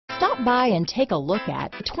Stop by and take a look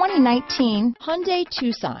at the 2019 Hyundai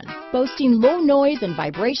Tucson. Boasting low noise and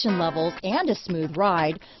vibration levels and a smooth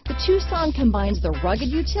ride, the Tucson combines the rugged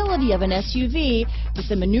utility of an SUV with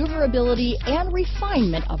the maneuverability and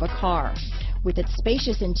refinement of a car. With its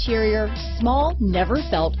spacious interior, small never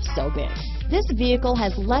felt so big. This vehicle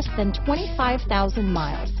has less than 25,000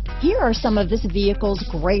 miles. Here are some of this vehicle's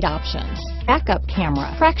great options: backup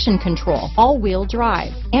camera, traction control, all-wheel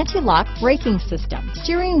drive, anti-lock braking system,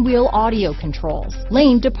 steering wheel audio controls,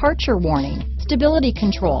 lane departure warning, stability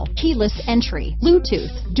control, keyless entry,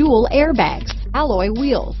 Bluetooth, dual airbags, alloy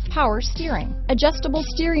wheels, power steering, adjustable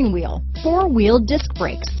steering wheel, four-wheel disc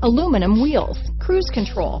brakes, aluminum wheels, cruise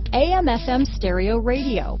control, AM/FM stereo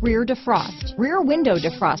radio, rear defrost, rear window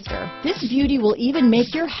defroster. This beauty will even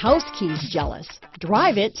make your house keys jealous.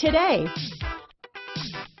 Drive it today.